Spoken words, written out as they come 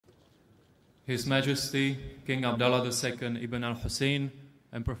His Majesty King Abdullah II Ibn al-Hussein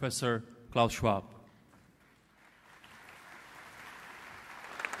and Professor Klaus Schwab.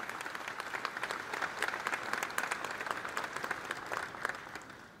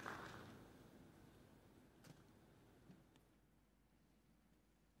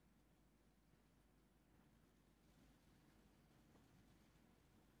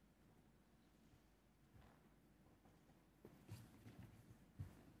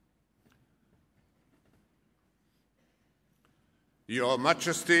 Your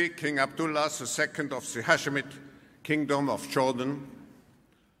Majesty, King Abdullah II of the Hashemite Kingdom of Jordan,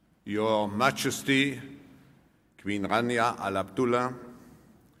 Your Majesty, Queen Rania Al Abdullah,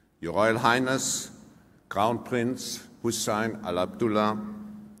 Your Royal Highness, Crown Prince Hussein Al Abdullah,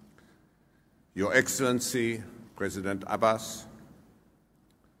 Your Excellency, President Abbas,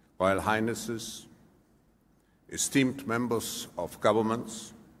 Royal Highnesses, esteemed members of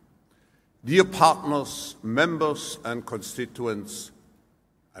governments, dear partners, members and constituents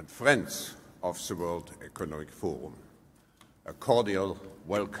and friends of the World Economic Forum, a cordial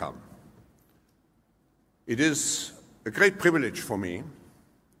welcome. It is a great privilege for me,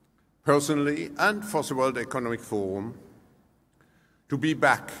 personally and for the World Economic Forum, to be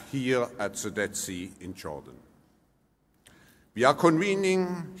back here at the Dead Sea in Jordan. We are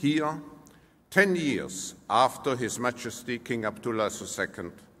convening here 10 years after His Majesty King Abdullah II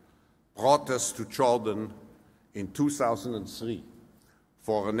brought us to Jordan in 2003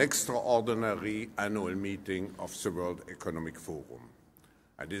 for an extraordinary annual meeting of the World Economic Forum.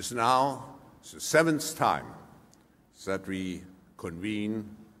 It is now the 7th time that we convene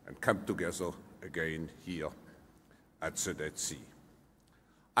and come together again here at the Dead Sea.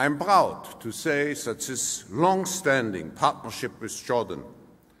 I am proud to say that this long-standing partnership with Jordan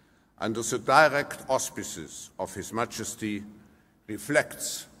under the direct auspices of His Majesty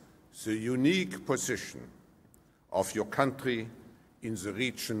reflects the unique position of your country in the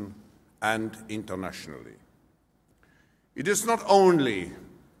region and internationally. It is not only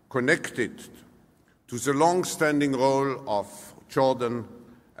connected to the long-standing role of Jordan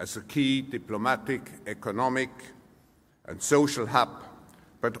as a key diplomatic, economic, and social hub,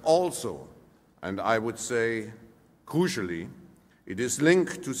 but also, and I would say crucially, it is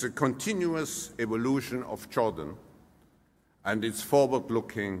linked to the continuous evolution of Jordan and its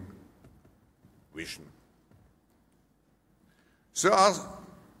forward-looking vision.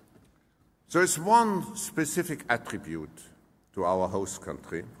 There is one specific attribute to our host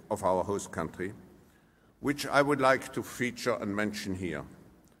country, which I would like to feature and mention here,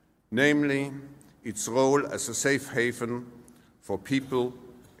 namely its role as a safe haven for people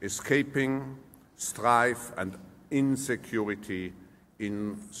escaping strife and insecurity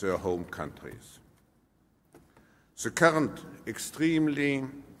in their home countries. The current extremely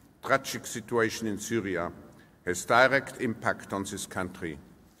tragic situation in Syria has direct impact on this country,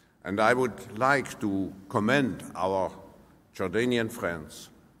 and I would like to commend our Jordanian friends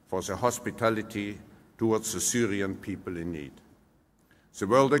for their hospitality towards the Syrian people in need. The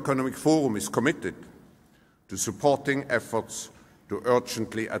World Economic Forum is committed to supporting efforts to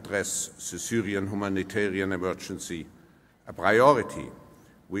urgently address the Syrian humanitarian emergency, a priority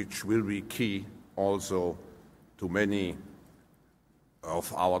which will be key also to many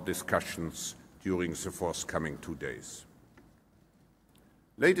of our discussions during the forthcoming 2 days.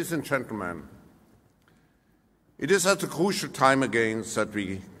 Ladies and gentlemen, it is at a crucial time again that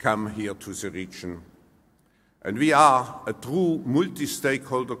we come here to the region, and we are a true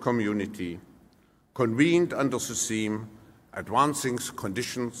multi-stakeholder community convened under the theme Advancing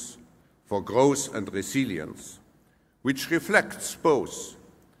Conditions for Growth and Resilience, which reflects both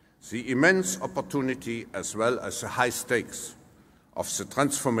the immense opportunity as well as the high stakes of the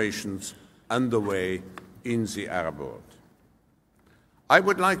transformations underway in the Arab world. I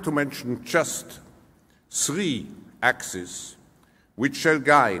would like to mention just 3 axes which shall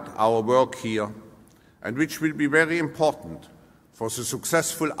guide our work here and which will be very important for the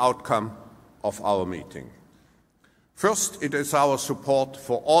successful outcome of our meeting. First, it is our support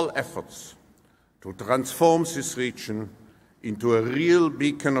for all efforts to transform this region into a real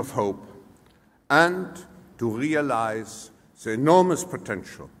beacon of hope and to realize the enormous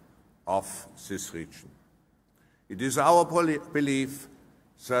potential of this region. It is our belief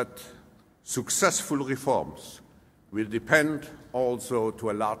that successful reforms will depend also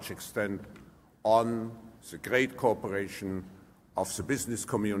to a large extent on the great cooperation of the business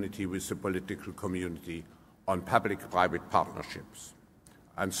community with the political community on public-private partnerships.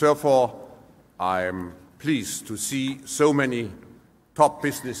 And therefore, I am pleased to see so many top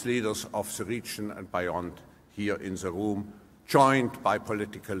business leaders of the region and beyond here in the room, joined by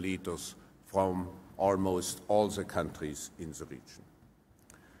political leaders from almost all the countries in the region.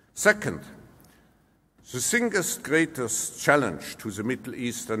 Second, the single greatest challenge to the Middle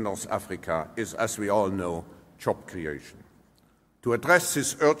East and North Africa is, as we all know, job creation. To address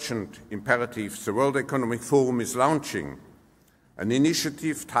this urgent imperative, the World Economic Forum is launching an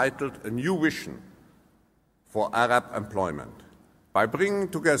initiative titled A New Vision for Arab Employment. By bringing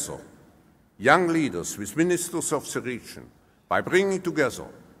together young leaders with ministers of the region, by bringing together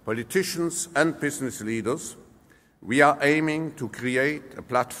politicians and business leaders, we are aiming to create a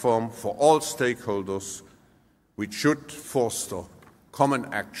platform for all stakeholders which should foster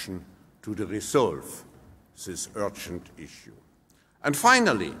common action to resolve this urgent issue. And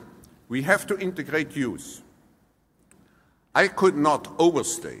finally, we have to integrate youth. I could not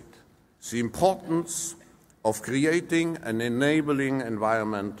overstate the importance of creating an enabling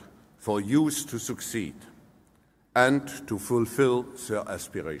environment for youth to succeed and to fulfill their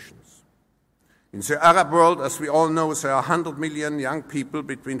aspirations. In the Arab world, as we all know, there are 100 million young people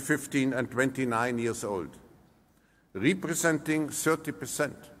between 15 and 29 years old, representing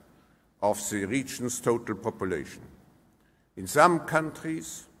 30% of the region's total population. In some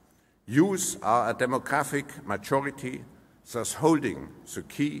countries, youth are a demographic majority, thus holding the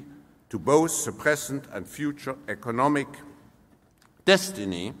key to both the present and future economic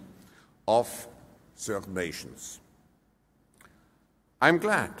destiny of their nations. I'm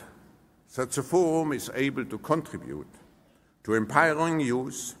glad that the Forum is able to contribute to empowering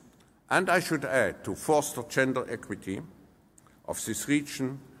youth, and I should add, to foster gender equity of this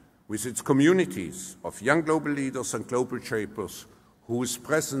region with its communities of young global leaders and global shapers whose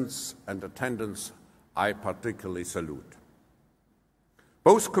presence and attendance I particularly salute.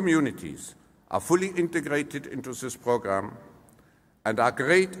 Both communities are fully integrated into this program and are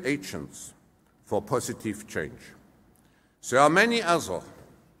great agents for positive change. There are many other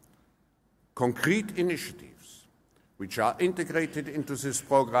concrete initiatives which are integrated into this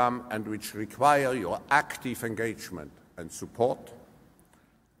program and which require your active engagement and support.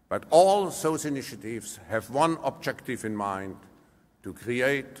 But all those initiatives have one objective in mind: to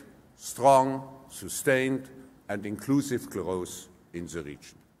create strong, sustained, and inclusive growth in the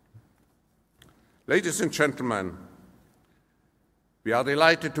region. Ladies and gentlemen, we are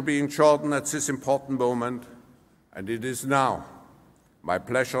delighted to be in Jordan at this important moment, and it is now my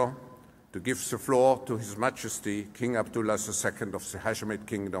pleasure to give the floor to His Majesty King Abdullah II of the Hashemite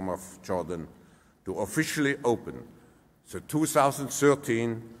Kingdom of Jordan to officially open the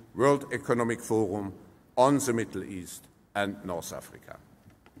 2013 World Economic Forum on the Middle East and North Africa.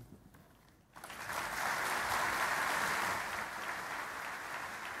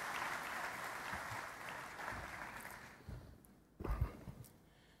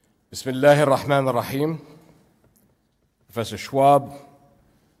 Bismillahir Rahmanir Rahim. Professor Schwab,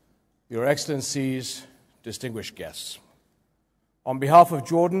 Your Excellencies, distinguished guests. On behalf of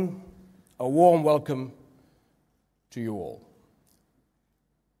Jordan, a warm welcome to you all.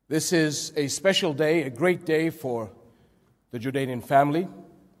 This is a special day, a great day for the Jordanian family,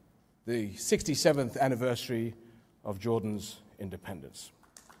 the 67th anniversary of Jordan's independence.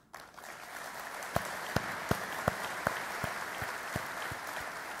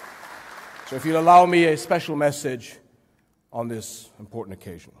 So if you'll allow me a special message on this important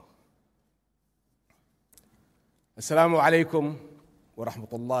occasion. Assalamu alaikum wa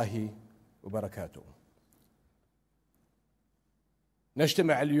rahmatullahi wa barakatuh.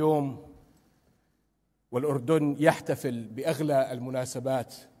 نجتمع اليوم والأردن يحتفل بأغلى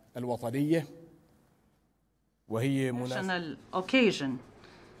المناسبات الوطنية وهي national occasion,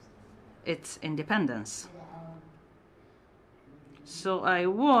 its independence. So I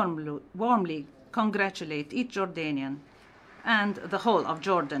warmly congratulate each Jordanian and the whole of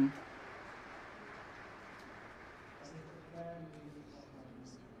Jordan.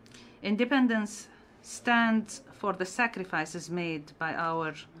 Independence stands for the sacrifices made by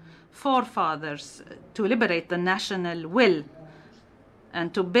our forefathers to liberate the national will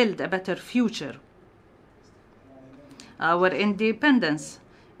and to build a better future. Our independence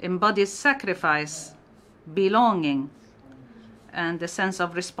embodies sacrifice, belonging, and a sense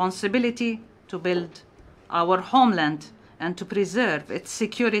of responsibility to build our homeland and to preserve its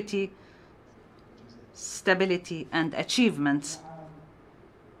security, stability, and achievements.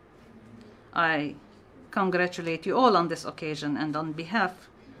 I congratulate you all on this occasion, and on behalf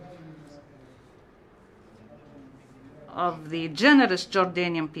of the generous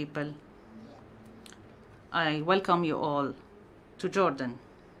Jordanian people, I welcome you all to Jordan.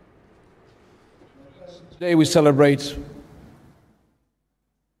 Today we celebrate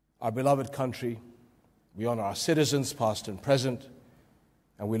our beloved country. We honor our citizens, past and present,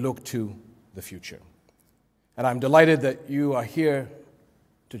 and we look to the future. And I'm delighted that you are here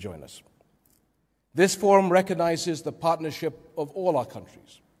to join us. This forum recognizes the partnership of all our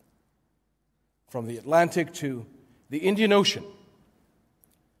countries, from the Atlantic to the Indian Ocean.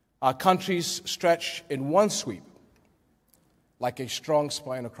 Our countries stretch in one sweep like a strong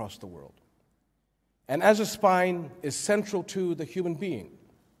spine across the world. And as a spine is central to the human being,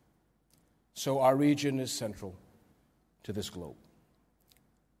 so our region is central to this globe.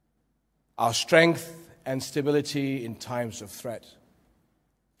 Our strength and stability in times of threat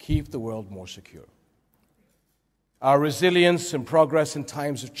keep the world more secure. Our resilience and progress in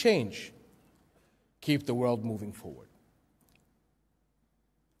times of change keep the world moving forward.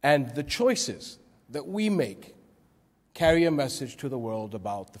 And the choices that we make carry a message to the world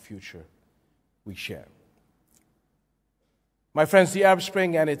about the future we share. My friends, the Arab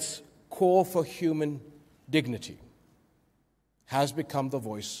Spring and its call for human dignity has become the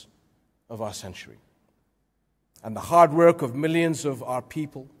voice of our century. And the hard work of millions of our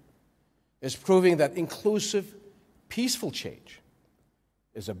people is proving that inclusive, peaceful change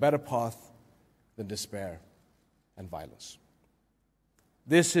is a better path than despair and violence.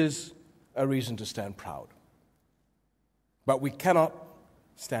 This is a reason to stand proud. But we cannot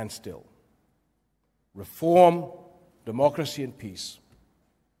stand still. Reform, democracy, and peace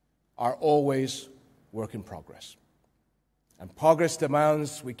are always work in progress. And progress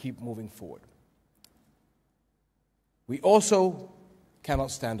demands we keep moving forward. We also cannot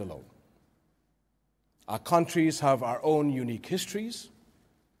stand alone. Our countries have our own unique histories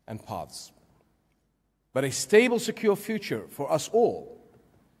and paths. But a stable, secure future for us all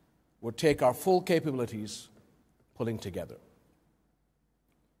would take our full capabilities pulling together.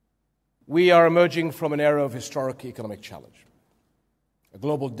 We are emerging from an era of historic economic challenge. A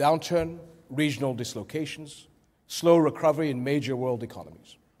global downturn, regional dislocations, slow recovery in major world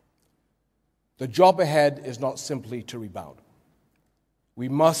economies. The job ahead is not simply to rebound. We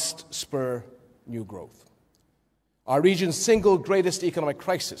must spur new growth. Our region's single greatest economic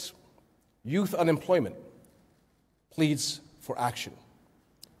crisis, youth unemployment, pleads for action,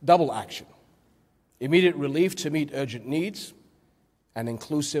 double action, immediate relief to meet urgent needs, and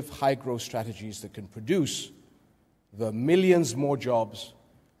inclusive high-growth strategies that can produce the millions more jobs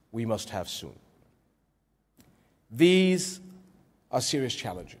we must have soon. These are serious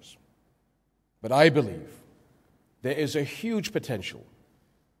challenges, but I believe there is a huge potential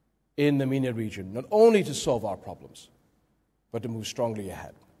in the MENA region, not only to solve our problems, but to move strongly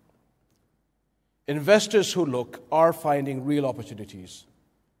ahead. Investors who look are finding real opportunities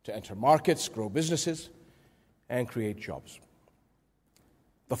to enter markets, grow businesses, and create jobs.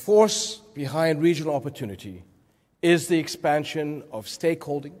 The force behind regional opportunity is the expansion of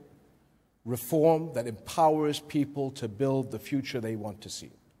stakeholding, reform that empowers people to build the future they want to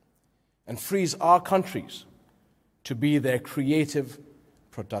see, and frees our countries to be their creative,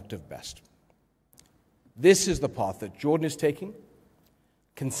 productive best. This is the path that Jordan is taking: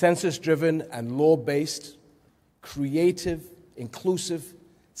 consensus-driven and law-based, creative, inclusive,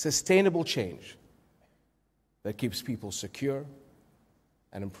 sustainable change that keeps people secure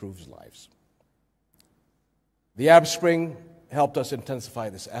and improves lives. The Arab Spring helped us intensify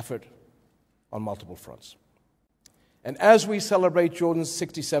this effort on multiple fronts. And as we celebrate Jordan's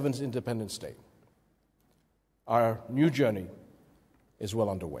 67th Independence Day, our new journey is well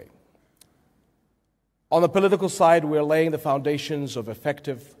underway. On the political side, we're laying the foundations of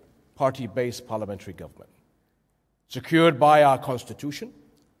effective party-based parliamentary government, secured by our Constitution,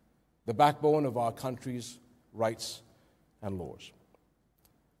 the backbone of our country's rights and laws.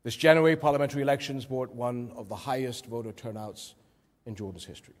 This January, parliamentary elections brought one of the highest voter turnouts in Jordan's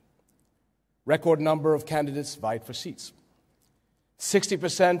history. Record number of candidates vied for seats.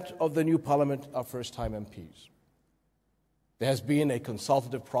 60% of the new parliament are first-time MPs. There has been a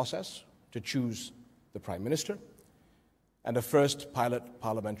consultative process to choose the Prime Minister, and a first pilot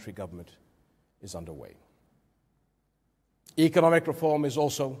parliamentary government is underway. Economic reform is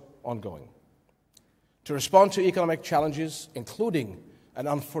also ongoing. To respond to economic challenges, including an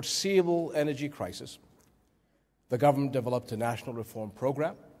unforeseeable energy crisis, the government developed a national reform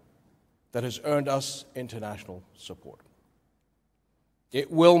program that has earned us international support. It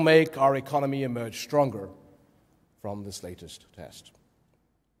will make our economy emerge stronger from this latest test.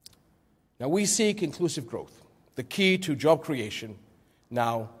 Now, we seek inclusive growth, the key to job creation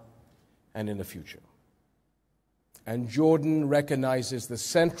now and in the future. And Jordan recognizes the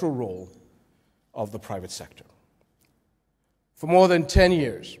central role of the private sector. For more than 10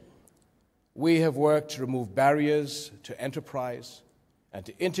 years, we have worked to remove barriers to enterprise and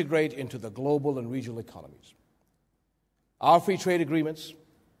to integrate into the global and regional economies. Our free trade agreements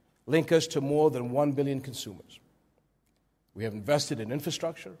link us to more than 1 billion consumers. We have invested in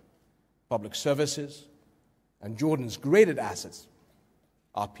infrastructure, public services, and Jordan's greatest assets,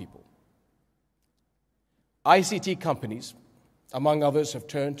 our people. ICT companies, among others, have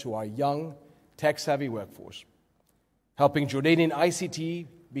turned to our young, tech-savvy workforce, helping Jordanian ICT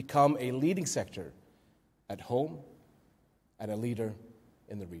become a leading sector at home and a leader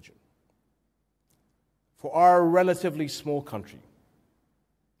in the region. For our relatively small country,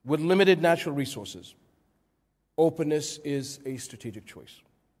 with limited natural resources, openness is a strategic choice.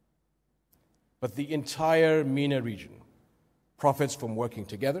 But the entire MENA region profits from working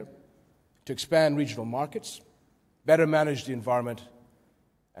together to expand regional markets, better manage the environment,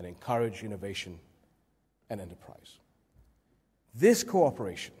 and encourage innovation and enterprise. This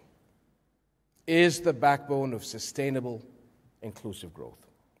cooperation is the backbone of sustainable, inclusive growth.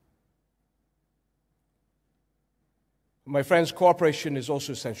 My friends, cooperation is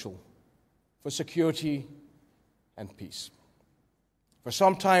also essential for security and peace. For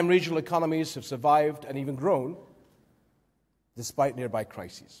some time, regional economies have survived and even grown despite nearby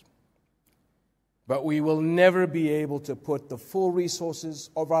crises. But we will never be able to put the full resources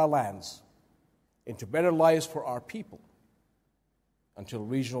of our lands into better lives for our people until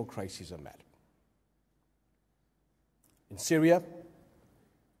regional crises are met. In Syria,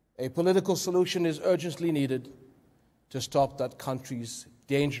 a political solution is urgently needed to stop that country's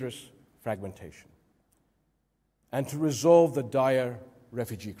dangerous fragmentation and to resolve the dire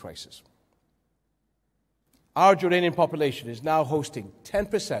refugee crisis. Our Jordanian population is now hosting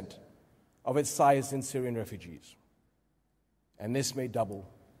 10% of its size in Syrian refugees, and this may double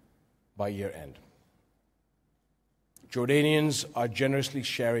by year end. Jordanians are generously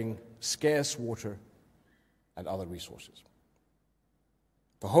sharing scarce water and other resources.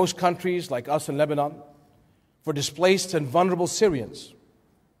 For host countries like us in Lebanon, for displaced and vulnerable Syrians,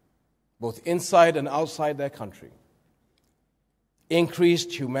 both inside and outside their country,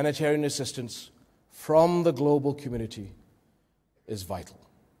 increased humanitarian assistance from the global community is vital.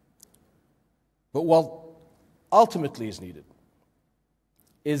 But what ultimately is needed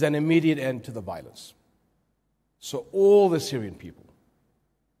is an immediate end to the violence, so all the Syrian people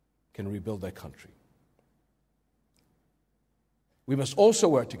can rebuild their country. We must also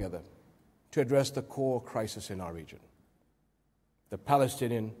work together to address the core crisis in our region, the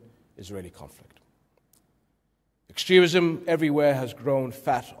Palestinian-Israeli conflict. Extremism everywhere has grown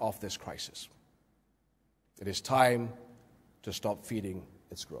fat off this crisis. It is time to stop feeding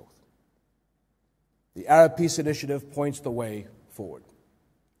its growth. The Arab Peace Initiative points the way forward.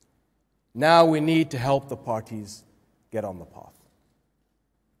 Now we need to help the parties get on the path.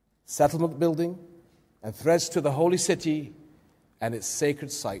 Settlement building and threats to the holy city and its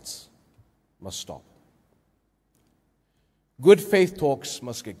sacred sites must stop. Good faith talks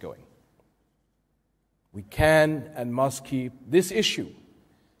must get going. We can and must keep this issue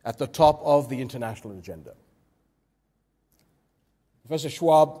at the top of the international agenda. Professor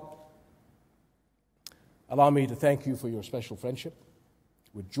Schwab, allow me to thank you for your special friendship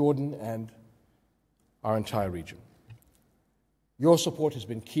with Jordan and our entire region. Your support has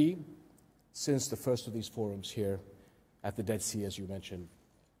been key since the first of these forums here at the Dead Sea, as you mentioned,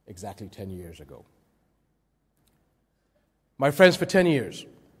 exactly 10 years ago. My friends, for 10 years,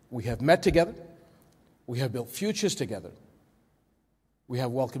 we have met together, we have built futures together, we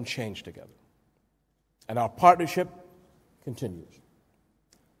have welcomed change together, and our partnership continues.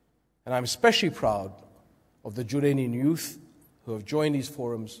 And I'm especially proud of the Jordanian youth who have joined these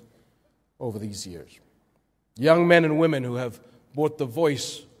forums over these years. Young men and women who have brought the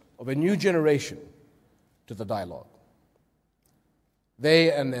voice of a new generation to the dialogue.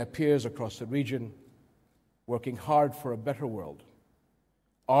 They and their peers across the region, working hard for a better world,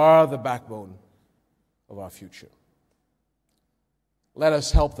 are the backbone of our future. Let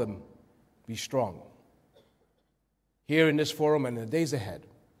us help them be strong. Here in this forum and in the days ahead,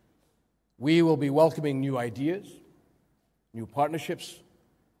 we will be welcoming new ideas, new partnerships,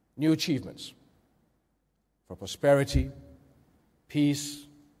 new achievements for prosperity, peace,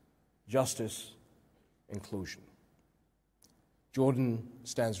 justice, inclusion. Jordan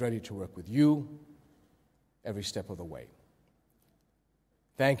stands ready to work with you every step of the way.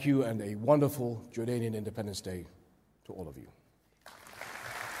 Thank you, and a wonderful Jordanian Independence Day to all of you.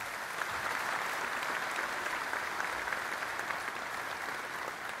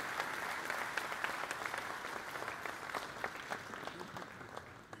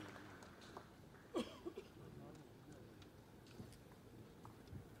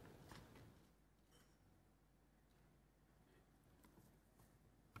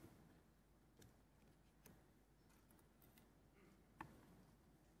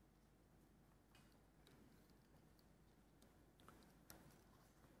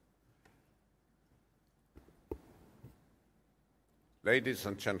 Ladies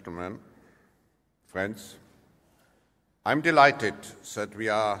and gentlemen, friends, I'm delighted that we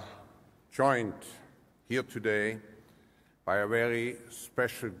are joined here today by a very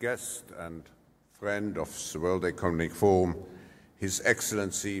special guest and friend of the World Economic Forum, His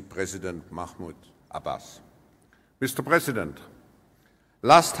Excellency President Mahmoud Abbas. Mr. President,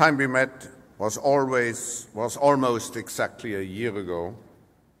 last time we met was almost exactly a year ago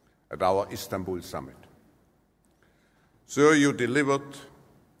at our Istanbul summit. Sir, you delivered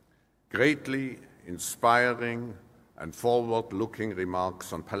greatly inspiring and forward-looking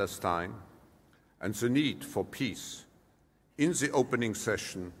remarks on Palestine and the need for peace in the opening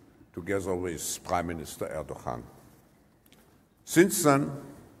session together with Prime Minister Erdogan. Since then,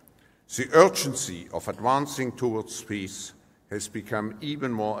 the urgency of advancing towards peace has become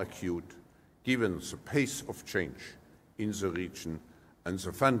even more acute given the pace of change in the region and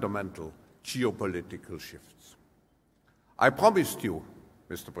the fundamental geopolitical shifts. I promised you,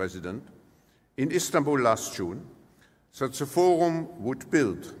 Mr. President, in Istanbul last June, that the Forum would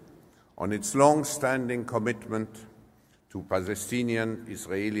build on its long-standing commitment to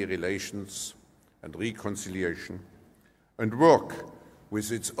Palestinian-Israeli relations and reconciliation and work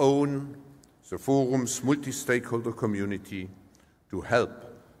with its own, the Forum's multi-stakeholder community to help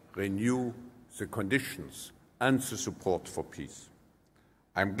renew the conditions and the support for peace.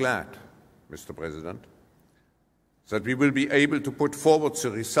 I'm glad, Mr. President, that we will be able to put forward the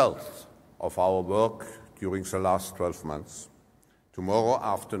results of our work during the last 12 months, tomorrow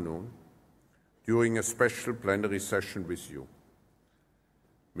afternoon, during a special plenary session with you,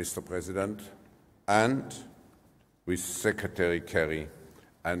 Mr. President, and with Secretary Kerry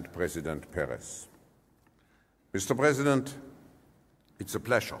and President Perez. Mr. President, it's a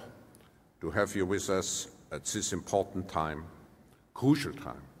pleasure to have you with us at this important time, crucial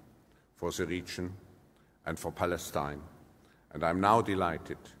time, for the region and for Palestine, and I'm now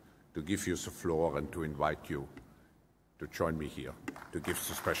delighted to give you the floor and to invite you to join me here to give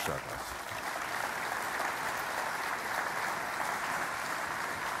the special address.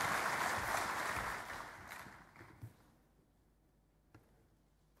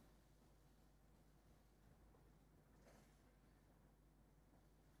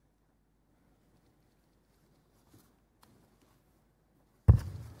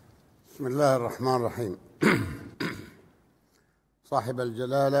 بسم الله الرحمن الرحيم صاحب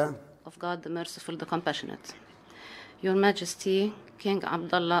الجلالة of God the Merciful, the Compassionate. Your Majesty, King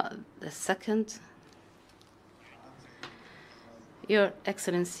Abdullah II, Your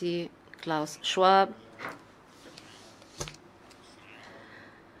Excellency Klaus Schwab,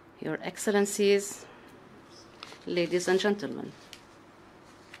 Your Excellencies, ladies and gentlemen.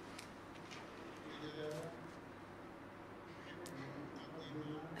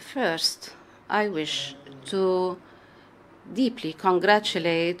 First, I wish to deeply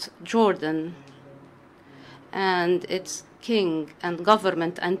congratulate Jordan and its king and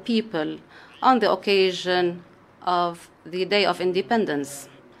government and people on the occasion of the Day of Independence.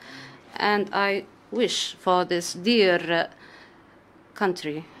 And I wish for this dear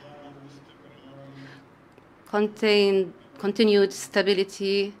country continued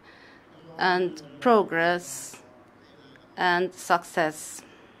stability and progress and success.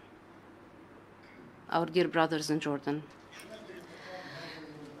 Our dear brothers in Jordan.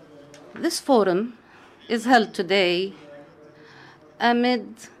 This forum is held today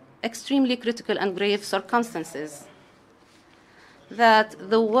amid extremely critical and grave circumstances that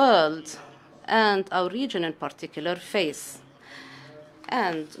the world and our region in particular face,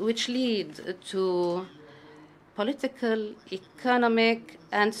 and which lead to political, economic,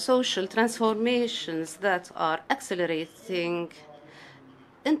 and social transformations that are accelerating,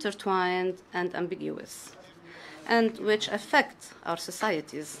 intertwined, and ambiguous, and which affect our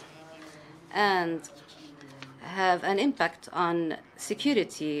societies and have an impact on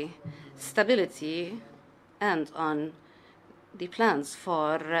security, stability, and on the plans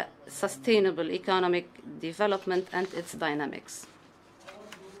for sustainable economic development and its dynamics.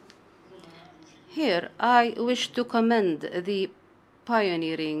 Here, I wish to commend the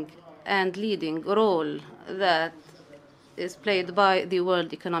pioneering and leading role that is played by the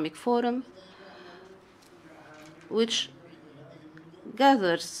World Economic Forum, which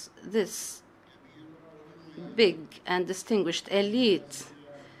gathers this big and distinguished elite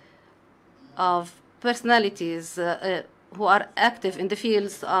of personalities who are active in the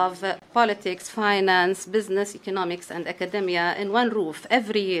fields of politics, finance, business, economics, and academia in one roof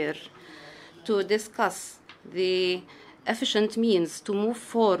every year to discuss the efficient means to move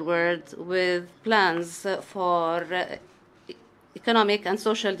forward with plans for economic and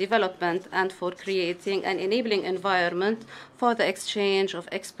social development and for creating an enabling environment for the exchange of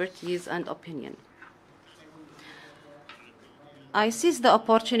expertise and opinion. I seize the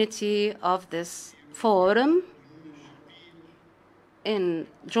opportunity of this forum in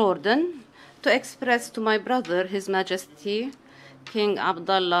Jordan to express to my brother, His Majesty, King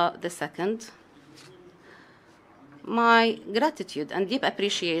Abdullah II, my gratitude and deep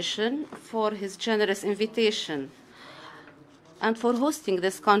appreciation for his generous invitation and for hosting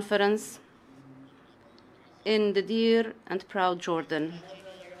this conference in the dear and proud Jordan.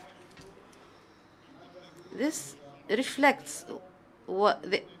 This reflects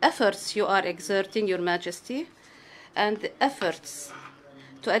the efforts you are exerting, Your Majesty, and the efforts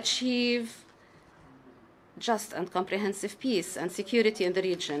to achieve just and comprehensive peace and security in the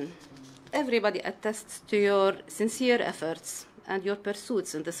region. Everybody attests to your sincere efforts and your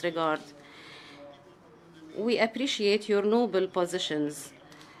pursuits in this regard. We appreciate your noble positions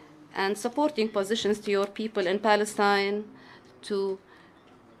and supporting positions to your people in Palestine to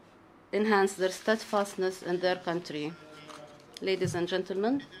enhance their steadfastness in their country. Ladies and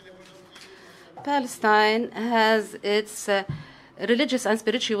gentlemen, Palestine has its religious and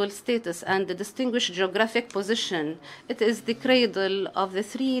spiritual status and the distinguished geographic position. It is the cradle of the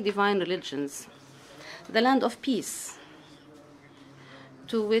three divine religions, the land of peace,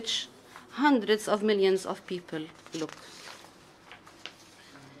 to which hundreds of millions of people look.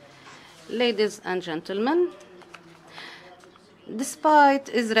 Ladies and gentlemen, despite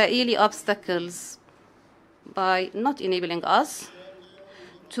Israeli obstacles by not enabling us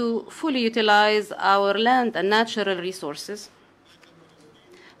to fully utilize our land and natural resources,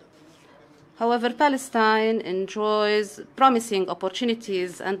 however, Palestine enjoys promising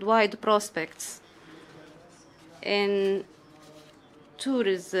opportunities and wide prospects in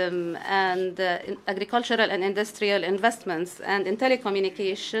tourism and in agricultural and industrial investments and in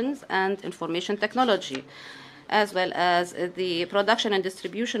telecommunications and information technology, as well as the production and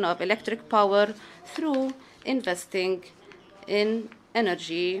distribution of electric power through investing in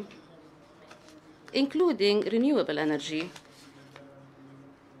energy, including renewable energy,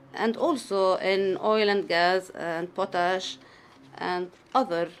 and also in oil and gas and potash and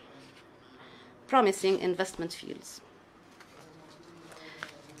other promising investment fields.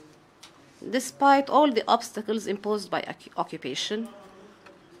 Despite all the obstacles imposed by occupation,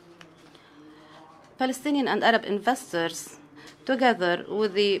 Palestinian and Arab investors, together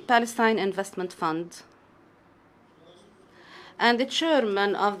with the Palestine Investment Fund and the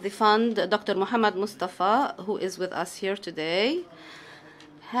chairman of the fund, Dr. Muhammad Mustafa, who is with us here today,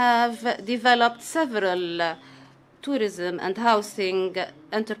 have developed several tourism and housing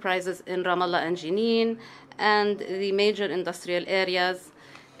enterprises in Ramallah and Jenin and the major industrial areas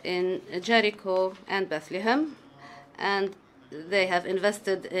in Jericho and Bethlehem, and they have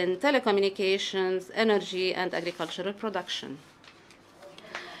invested in telecommunications, energy, and agricultural production.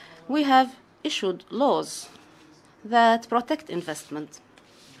 We have issued laws that protect investment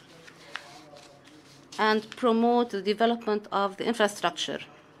and promote the development of the infrastructure.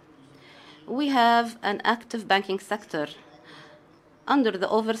 We have an active banking sector under the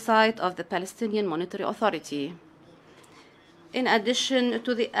oversight of the Palestinian Monetary Authority, in addition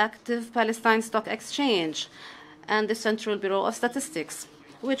to the active Palestine Stock Exchange and the Central Bureau of Statistics,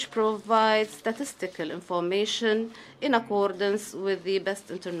 which provides statistical information in accordance with the best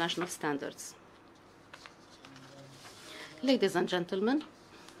international standards. Ladies and gentlemen,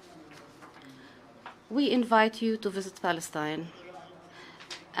 we invite you to visit Palestine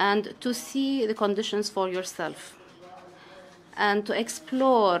and to see the conditions for yourself and to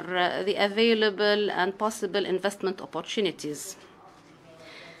explore the available and possible investment opportunities.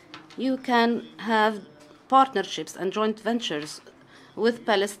 You can have partnerships and joint ventures with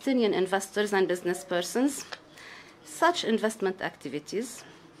Palestinian investors and business persons. Such investment activities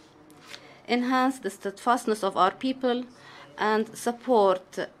enhance the steadfastness of our people and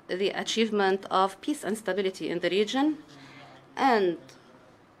support the achievement of peace and stability in the region, and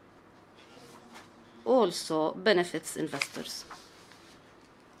also benefits investors.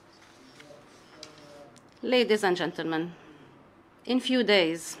 Ladies and gentlemen, in few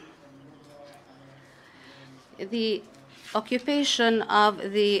days, the occupation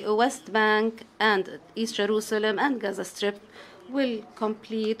of the West Bank and East Jerusalem and Gaza Strip will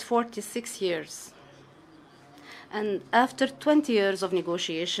complete 46 years. And after 20 years of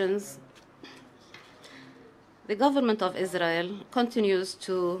negotiations, the government of Israel continues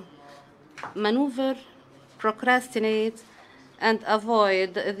to maneuver, procrastinate, and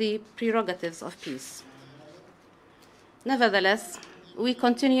avoid the prerogatives of peace. Nevertheless, we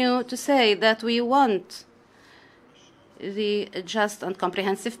continue to say that we want the just and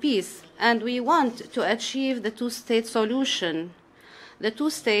comprehensive peace. And we want to achieve the two-state solution, the two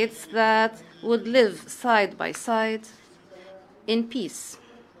states that would live side by side in peace,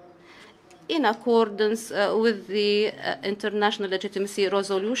 in accordance with the international legitimacy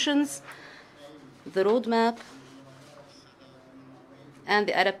resolutions, the roadmap, and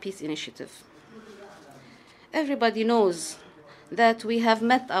the Arab Peace Initiative. Everybody knows that we have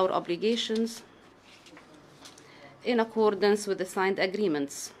met our obligations in accordance with the signed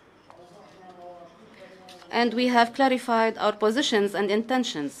agreements. And we have clarified our positions and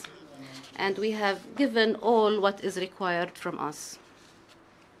intentions, and we have given all what is required from us.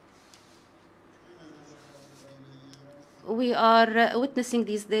 We are witnessing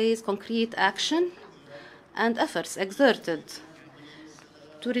these days concrete action and efforts exerted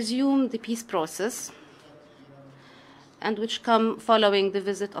to resume the peace process, and which come following the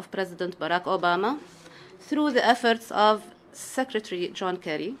visit of President Barack Obama through the efforts of Secretary John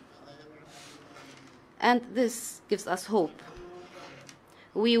Kerry. And this gives us hope.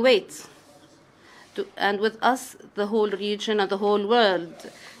 We wait, and with us, the whole region and the whole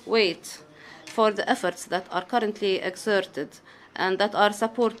world wait for the efforts that are currently exerted and that are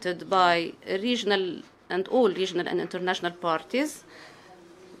supported by regional and all regional and international parties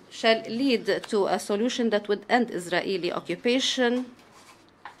shall lead to a solution that would end Israeli occupation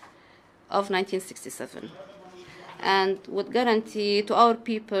of 1967 and would guarantee to our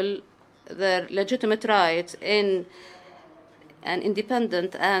people their legitimate right in an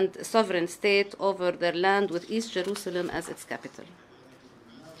independent and sovereign state over their land with East Jerusalem as its capital.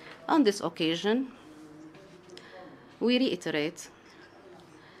 On this occasion, we reiterate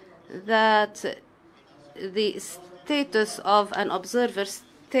that the status of an observer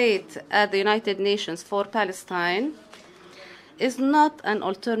state at the United Nations for Palestine is not an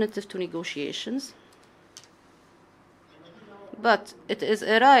alternative to negotiations, but it is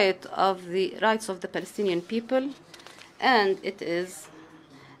a right of the rights of the Palestinian people, and it is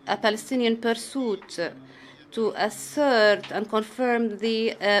a Palestinian pursuit to assert and confirm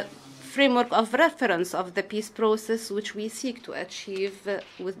the framework of reference of the peace process which we seek to achieve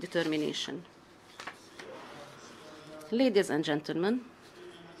with determination. Ladies and gentlemen,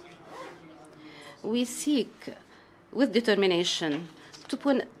 we seek with determination to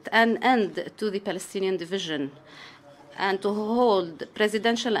put an end to the Palestinian division and to hold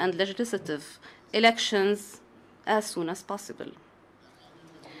presidential and legislative elections as soon as possible.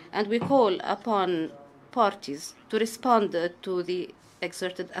 And we call upon parties to respond to the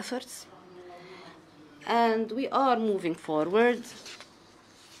exerted efforts, and we are moving forward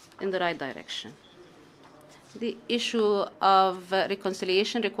in the right direction. The issue of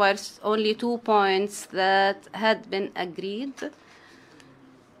reconciliation requires only 2 points that had been agreed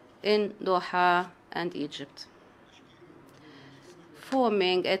in Doha and Egypt: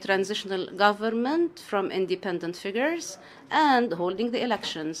 forming a transitional government from independent figures and holding the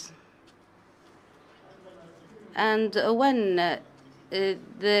elections. And when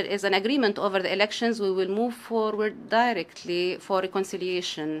there is an agreement over the elections, we will move forward directly for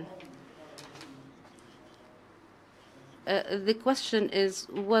reconciliation. The question is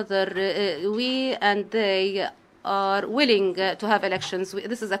whether we and they are willing to have elections.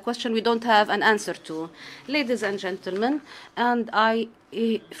 This is a question we don't have an answer to. Ladies and gentlemen, and I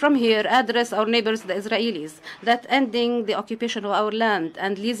from here address our neighbors, the Israelis, that ending the occupation of our land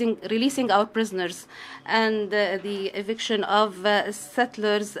and releasing our prisoners and the eviction of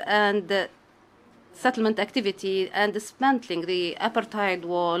settlers and settlement activity and dismantling the apartheid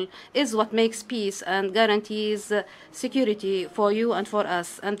wall is what makes peace and guarantees security for you and for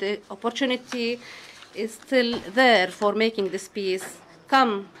us. And the opportunity is still there for making this peace.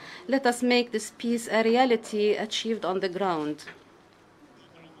 Come, let us make this peace a reality achieved on the ground,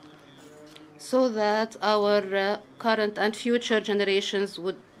 so that our current and future generations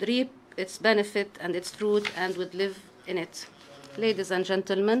would reap its benefit and its fruit and would live in it. Ladies and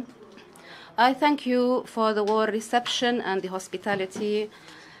gentlemen, I thank you for the warm reception and the hospitality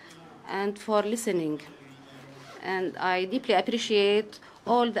and for listening. And I deeply appreciate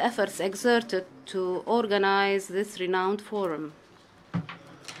all the efforts exerted to organize this renowned forum,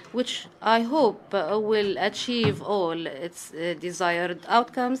 which I hope will achieve all its desired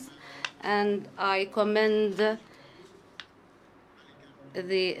outcomes. And I commend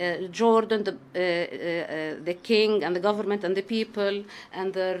the Jordan, the king and the government and the people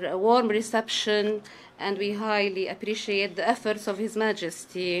and their warm reception, and we highly appreciate the efforts of His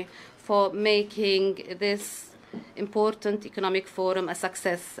Majesty for making this important economic forum a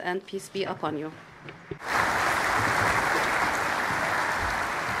success, and peace be upon you.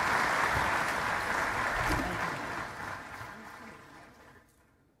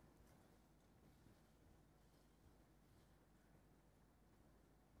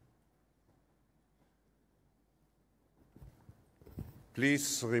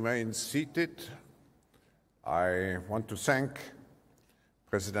 Please remain seated. I want to thank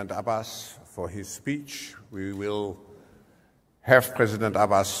President Abbas for his speech. We will have President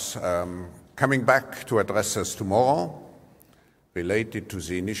Abbas coming back to address us tomorrow, related to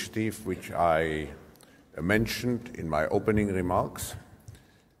the initiative which I mentioned in my opening remarks.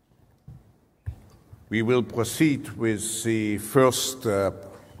 We will proceed with the first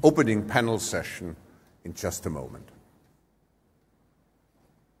opening panel session in just a moment.